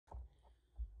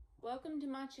Welcome to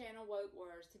my channel, Woke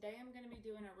Words. Today I'm going to be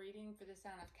doing a reading for the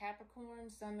sign of Capricorn,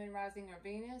 Sun, Moon, Rising, or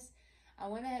Venus. I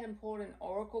went ahead and pulled an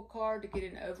oracle card to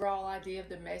get an overall idea of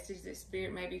the message that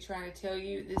Spirit may be trying to tell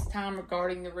you this time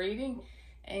regarding the reading.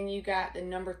 And you got the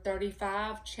number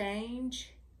 35, change.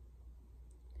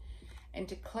 And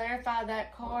to clarify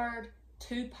that card,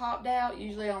 2 popped out.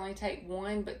 Usually I only take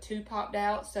 1, but 2 popped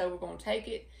out, so we're going to take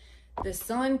it. The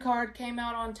Sun card came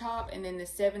out on top, and then the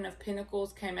 7 of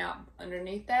Pentacles came out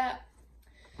underneath that.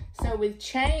 So with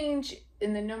change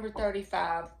in the number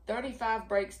 35, 35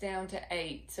 breaks down to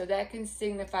 8. So that can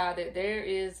signify that there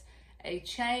is a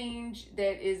change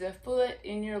that is afoot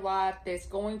in your life that's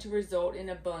going to result in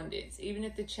abundance, even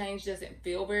if the change doesn't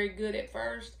feel very good at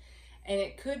first. And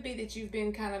it could be that you've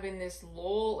been kind of in this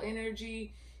lull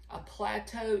energy, a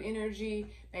plateau energy.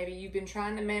 Maybe you've been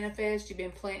trying to manifest, you've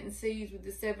been planting seeds with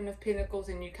the 7 of Pentacles,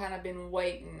 and you've kind of been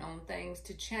waiting on things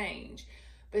to change.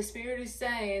 But Spirit is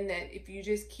saying that if you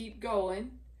just keep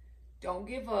going, don't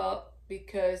give up,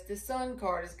 because the Sun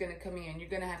card is going to come in. You're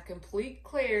going to have complete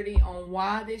clarity on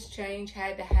why this change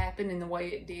had to happen in the way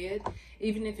it did.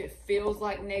 Even if it feels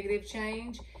like negative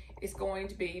change, it's going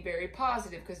to be very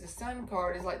positive, because the Sun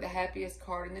card is like the happiest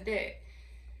card in the deck.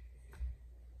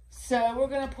 So we're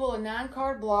going to pull a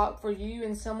 9-card block for you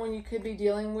and someone you could be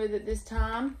dealing with at this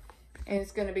time. And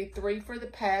it's going to be 3 for the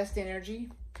past energy,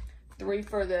 3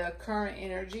 for the current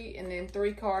energy, and then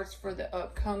 3 cards for the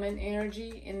upcoming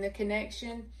energy in the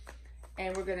connection.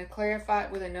 And we're going to clarify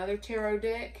it with another tarot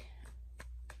deck,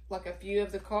 like a few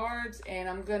of the cards. And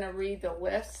I'm going to read the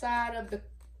left side of the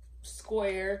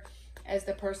square as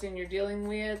the person you're dealing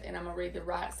with, and I'm going to read the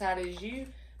right side as you.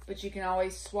 But you can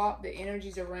always swap the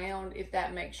energies around if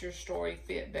that makes your story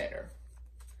fit better.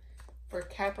 For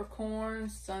Capricorn,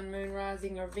 Sun, Moon,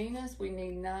 Rising, or Venus, we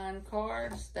need 9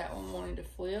 cards. That one wanted to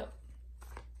flip.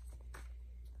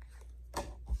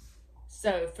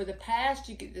 So for the past,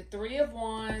 you get the 3 of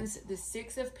Wands, the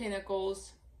 6 of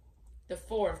Pentacles, the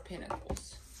 4 of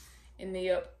Pentacles. In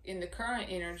the current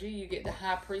energy, you get the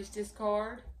High Priestess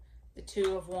card, the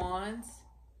 2 of Wands,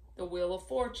 the Wheel of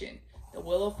Fortune. The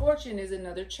Wheel of Fortune is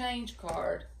another change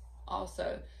card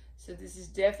also. So this is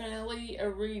definitely a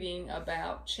reading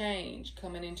about change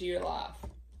coming into your life.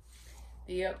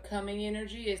 The upcoming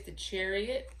energy is the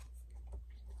Chariot,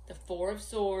 the 4 of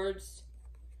Swords,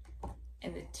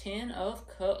 and the 10 of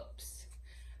Cups.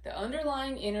 The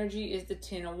underlying energy is the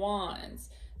 10 of Wands.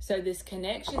 So this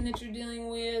connection that you're dealing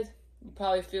with, you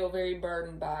probably feel very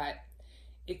burdened by it.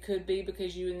 It could be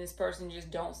because you and this person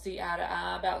just don't see eye to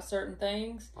eye about certain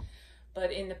things.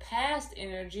 But in the past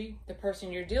energy, the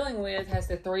person you're dealing with has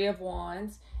the 3 of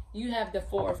Wands. You have the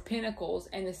 4 of Pentacles,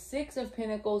 and the 6 of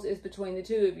Pentacles is between the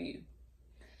 2 of you.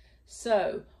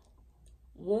 So,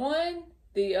 one,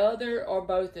 the other, or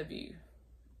both of you.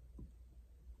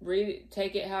 Read it,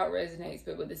 take it how it resonates.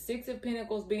 But with the 6 of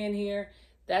Pentacles being here,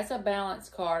 that's a balance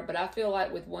card. But I feel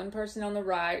like with one person on the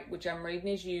right, which I'm reading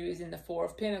as you, is in the 4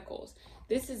 of Pentacles.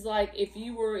 This is like if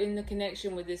you were in the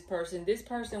connection with this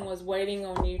person was waiting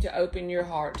on you to open your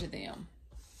heart to them.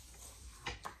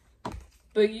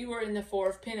 But you were in the 4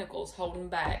 of Pentacles, holding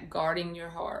back, guarding your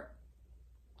heart,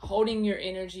 holding your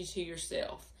energy to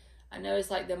yourself. I know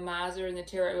it's like the miser in the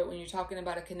tarot, but when you're talking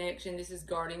about a connection, this is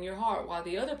guarding your heart, while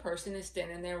the other person is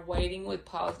standing there waiting with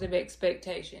positive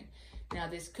expectation. Now,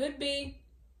 this could be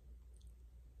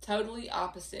totally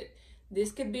opposite.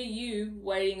 This could be you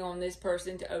waiting on this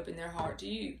person to open their heart to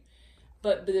you.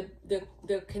 But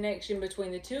the connection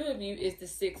between the 2 of you is the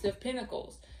 6 of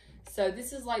Pentacles. So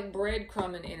this is like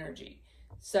breadcrumbing energy.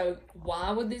 So why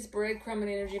would this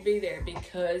breadcrumbing energy be there?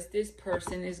 Because this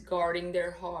person is guarding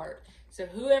their heart. So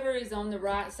whoever is on the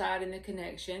right side in the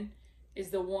connection is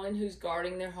the one who's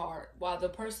guarding their heart, while the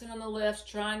person on the left's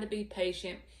trying to be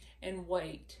patient and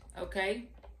wait, okay,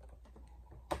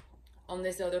 on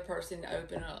this other person to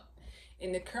open up.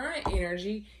 In the current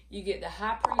energy, you get the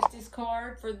High Priestess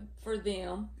card for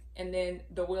them, and then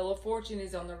the Wheel of Fortune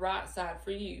is on the right side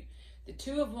for you. The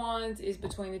 2 of Wands is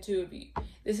between the 2 of you.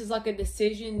 This is like a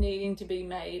decision needing to be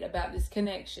made about this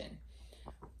connection.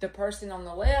 The person on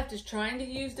the left is trying to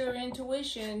use their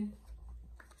intuition,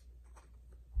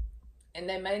 and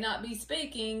they may not be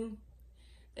speaking.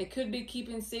 They could be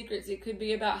keeping secrets. It could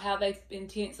be about how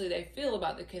intensely they feel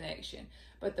about the connection.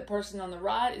 But the person on the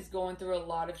right is going through a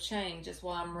lot of change. That's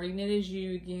why I'm reading it as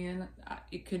you again.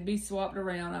 It could be swapped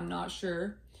around. I'm not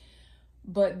sure.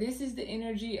 But this is the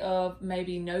energy of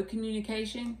maybe no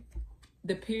communication.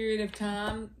 The period of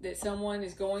time that someone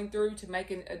is going through to make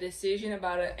a decision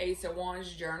about an Ace of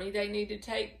Wands journey they need to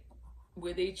take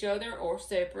with each other or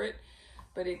separate.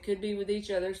 But it could be with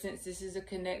each other, since this is a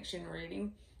connection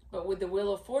reading. But with the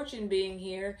Wheel of Fortune being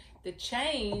here, the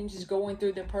change is going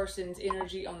through the person's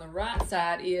energy on the right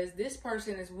side is this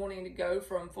person is wanting to go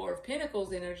from Four of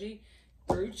Pentacles energy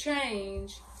through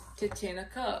change to Ten of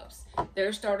Cups.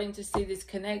 They're starting to see this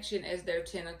connection as their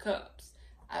Ten of Cups.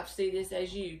 I see this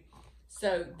as you.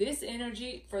 So this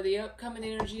energy for the upcoming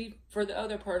energy for the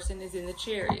other person is in the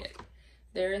Chariot.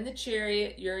 They're in the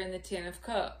Chariot, you're in the Ten of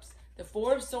Cups. The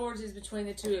Four of Swords is between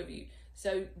the two of you.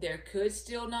 So there could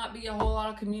still not be a whole lot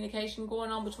of communication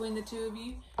going on between the two of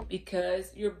you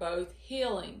because you're both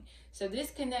healing. So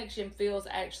this connection feels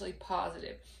actually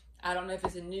positive. I don't know if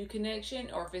it's a new connection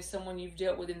or if it's someone you've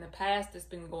dealt with in the past that's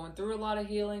been going through a lot of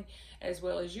healing, as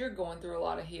well as you're going through a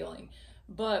lot of healing.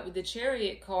 But with the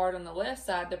Chariot card on the left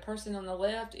side, the person on the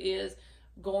left is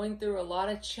going through a lot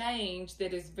of change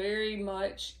that is very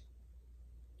much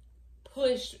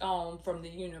pushed on from the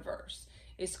universe.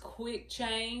 It's quick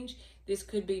change. This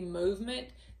could be movement.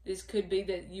 This could be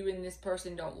that you and this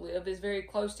person don't live as very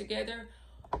close together.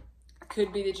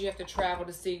 Could be that you have to travel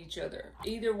to see each other.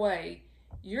 Either way,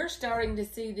 you're starting to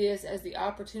see this as the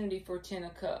opportunity for Ten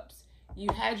of Cups. You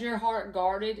had your heart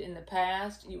guarded in the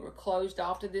past. You were closed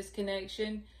off to this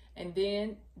connection. And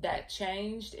then that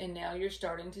changed. And now you're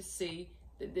starting to see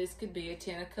that this could be a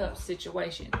Ten of Cups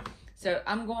situation. So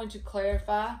I'm going to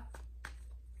clarify.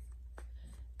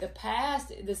 The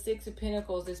past, the Six of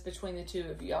Pentacles is between the two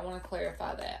of you. I want to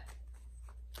clarify that.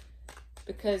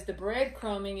 Because the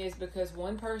breadcrumbing is because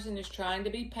one person is trying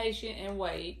to be patient and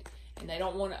wait, and they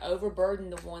don't want to overburden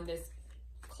the one that's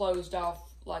closed off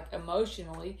like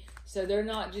emotionally. So they're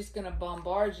not just going to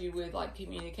bombard you with like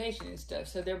communication and stuff.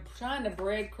 So they're trying to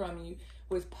breadcrumb you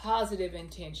with positive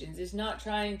intentions. It's not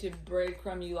trying to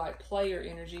breadcrumb you like player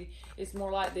energy. It's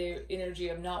more like the energy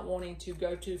of not wanting to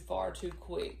go too far too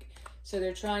quick. So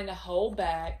they're trying to hold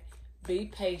back, be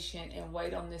patient, and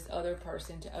wait on this other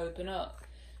person to open up.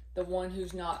 The one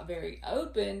who's not very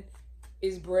open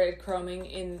is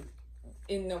breadcrumbing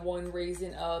in the one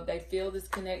reason of they feel this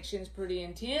connection is pretty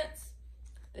intense.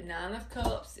 The Nine of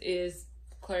Cups is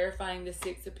clarifying the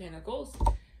Six of Pentacles.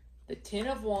 The Ten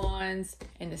of Wands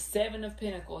and the Seven of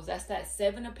Pentacles. That's that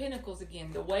Seven of Pentacles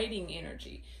again, the waiting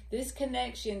energy. This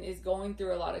connection is going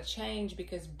through a lot of change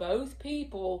because both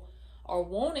people are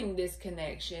wanting this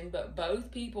connection, but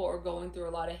both people are going through a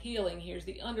lot of healing. Here's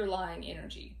the underlying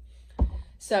energy.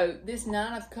 So this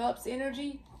Nine of Cups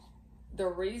energy, the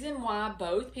reason why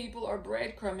both people are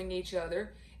breadcrumbing each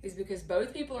other is because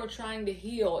both people are trying to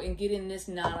heal and get in this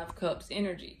Nine of Cups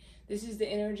energy. This is the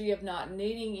energy of not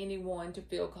needing anyone to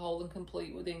feel whole and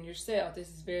complete within yourself. This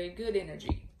is very good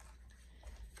energy.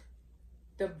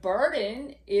 The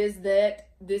burden is that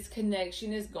this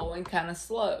connection is going kind of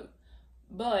slow.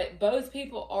 But both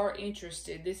people are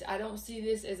interested. I don't see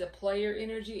this as a player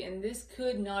energy, and this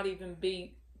could not even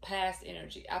be past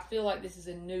energy. I feel like this is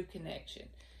a new connection.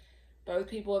 Both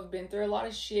people have been through a lot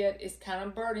of shit. It's kind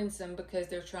of burdensome because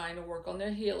they're trying to work on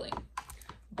their healing.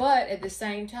 But at the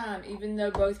same time, even though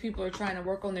both people are trying to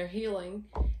work on their healing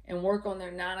and work on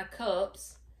their Nine of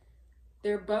Cups,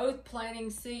 they're both planting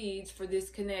seeds for this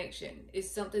connection. It's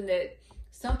something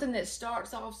that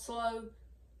starts off slow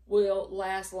will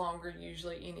last longer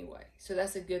usually anyway. So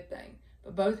that's a good thing.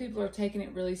 But both people are taking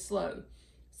it really slow.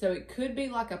 So it could be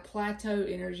like a plateau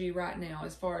energy right now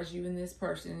as far as you and this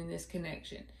person in this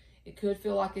connection. It could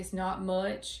feel like it's not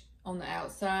much on the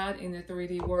outside in the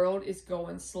 3D world. It's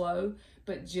going slow.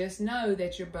 But just know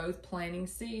that you're both planting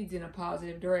seeds in a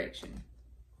positive direction.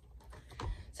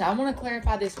 So I want to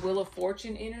clarify this Wheel of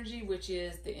Fortune energy, which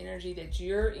is the energy that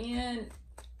you're in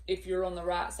if you're on the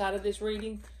right side of this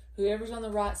reading. Whoever's on the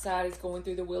right side is going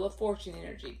through the Wheel of Fortune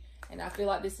energy. And I feel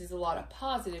like this is a lot of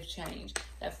positive change.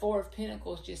 That Four of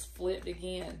Pentacles just flipped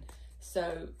again.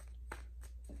 So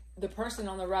the person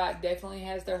on the right definitely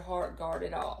has their heart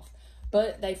guarded off.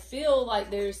 But they feel like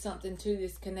there's something to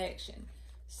this connection.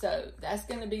 So that's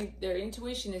going to be, their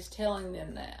intuition is telling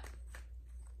them that.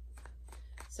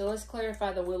 So let's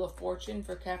clarify the Wheel of Fortune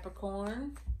for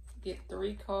Capricorn. Get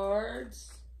 3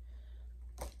 cards.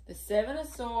 The Seven of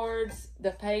Swords,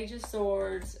 the Page of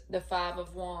Swords, the Five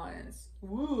of Wands.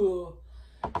 Woo!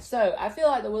 So I feel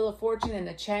like the Wheel of Fortune and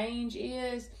the change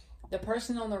is the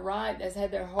person on the right that's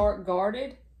had their heart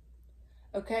guarded.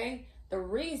 Okay? The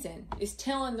reason is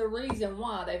telling the reason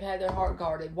why they've had their heart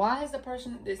guarded. Why is the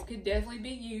person, this could definitely be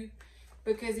you,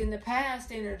 because in the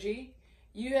past energy,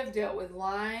 you have dealt with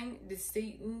lying,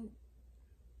 deceiving,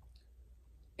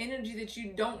 energy that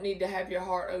you don't need to have your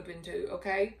heart open to,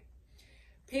 okay?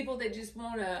 People that just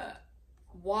want to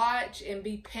watch and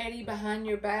be petty behind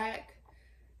your back,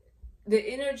 the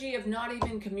energy of not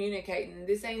even communicating.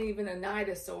 This ain't even a Knight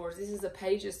of Swords. This is a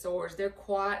Page of Swords. They're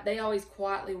quiet. They always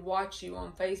quietly watch you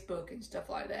on Facebook and stuff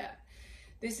like that.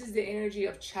 This is the energy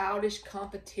of childish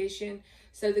competition.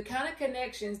 So the kind of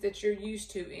connections that you're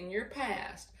used to in your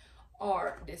past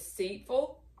are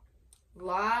deceitful,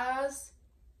 lies,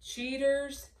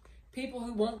 cheaters, people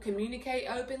who won't communicate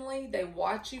openly. They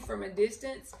watch you from a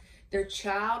distance. They're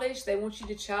childish. They want you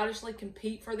to childishly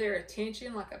compete for their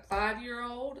attention like a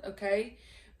 5-year-old, okay?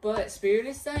 But Spirit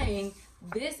is saying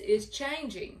this is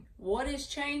changing. What is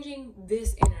changing?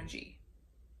 This energy.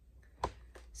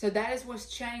 So that is what's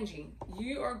changing.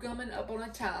 You are coming up on a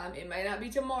time. It may not be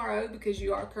tomorrow because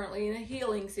you are currently in a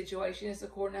healing situation. It's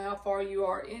according to how far you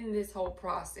are in this whole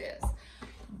process.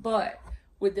 But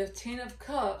with the 10 of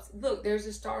Cups, look, there's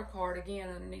a Star card again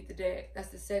underneath the deck. That's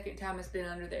the second time it's been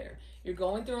under there. You're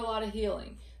going through a lot of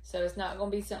healing. So it's not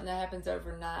going to be something that happens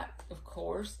overnight, of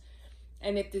course.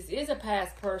 And if this is a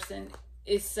past person,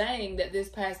 it's saying that this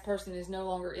past person is no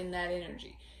longer in that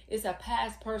energy. It's a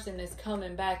past person that's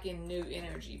coming back in new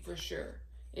energy for sure.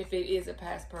 If it is a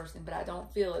past person, but I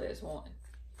don't feel it as one.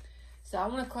 So I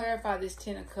want to clarify this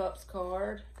 10 of Cups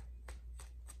card.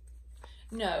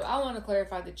 No, I want to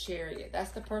clarify the Chariot.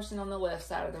 That's the person on the left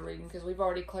side of the reading because we've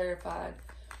already clarified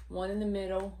one in the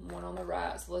middle, one on the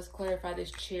right. So let's clarify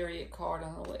this Chariot card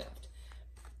on the left.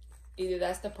 Either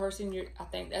that's the person I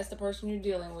think that's the person you're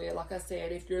dealing with. Like I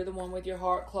said, if you're the one with your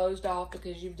heart closed off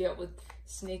because you've dealt with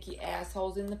sneaky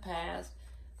assholes in the past,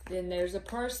 then there's a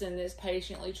person that's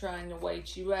patiently trying to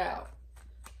wait you out.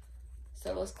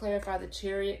 So let's clarify the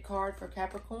Chariot card for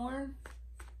Capricorn.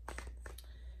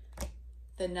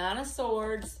 The 9 of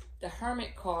Swords, the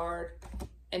Hermit card,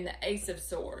 and the Ace of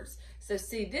Swords. So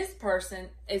see, this person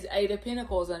is 8 of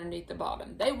Pentacles underneath the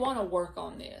bottom. They want to work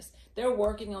on this. They're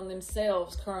working on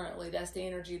themselves currently. That's the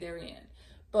energy they're in.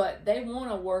 But they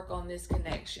want to work on this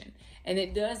connection. And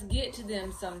it does get to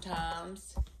them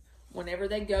sometimes. Whenever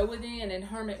they go within in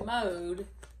hermit mode,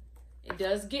 it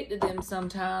does get to them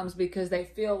sometimes because they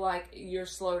feel like you're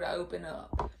slow to open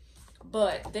up.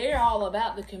 But they're all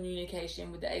about the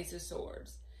communication with the Ace of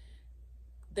Swords.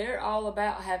 They're all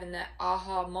about having that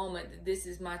aha moment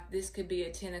that this could be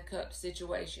a 10 of Cups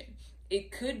situation. It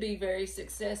could be very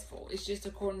successful. It's just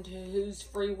according to whose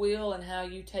free will and how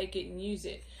you take it and use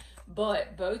it.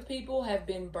 But both people have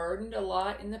been burdened a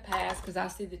lot in the past because I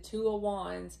see the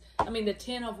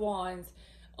 10 of Wands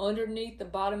underneath the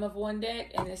bottom of one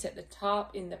deck, and it's at the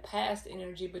top in the past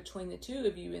energy between the two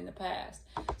of you in the past.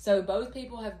 So both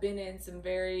people have been in some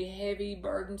very heavy,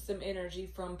 burdensome energy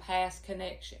from past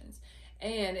connections.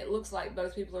 And it looks like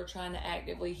both people are trying to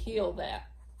actively heal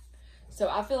that. So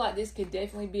I feel like this could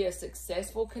definitely be a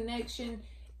successful connection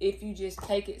if you just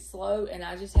take it slow. And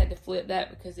I just had to flip that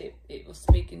because it was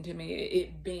speaking to me.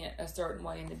 It bent a certain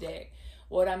way in the deck.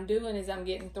 What I'm doing is I'm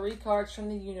getting 3 cards from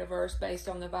the universe based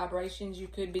on the vibrations you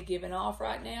could be giving off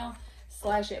right now, /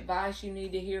 advice you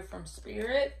need to hear from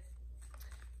Spirit.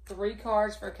 3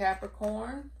 cards for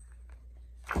Capricorn.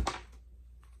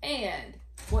 And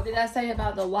what did I say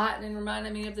about the lightning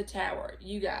reminding me of the Tower?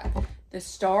 You got the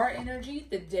Star energy,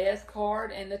 the Death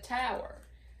card, and the Tower.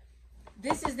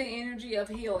 This is the energy of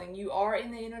healing. You are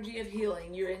in the energy of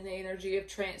healing. You're in the energy of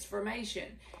transformation.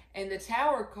 And the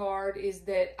Tower card is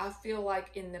that I feel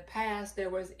like in the past there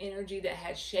was energy that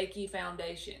had shaky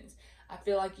foundations. I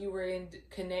feel like you were in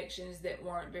connections that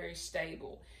weren't very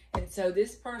stable. And so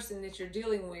this person that you're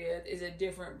dealing with is a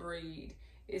different breed.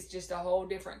 It's just a whole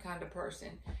different kind of person.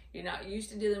 You're not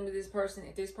used to dealing with this person.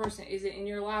 If this person isn't in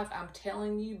your life, I'm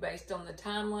telling you, based on the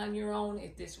timeline you're on,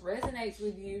 if this resonates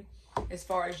with you, as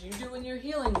far as you doing your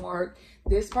healing work,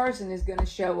 this person is going to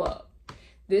show up.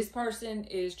 This person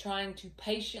is trying to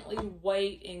patiently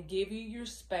wait and give you your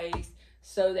space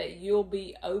so that you'll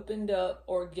be opened up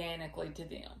organically to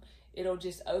them. It'll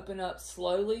just open up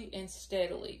slowly and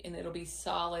steadily, and it'll be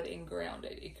solid and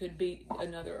grounded. It could be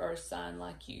another earth sign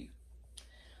like you.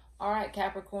 All right,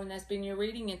 Capricorn, that's been your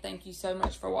reading, and thank you so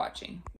much for watching.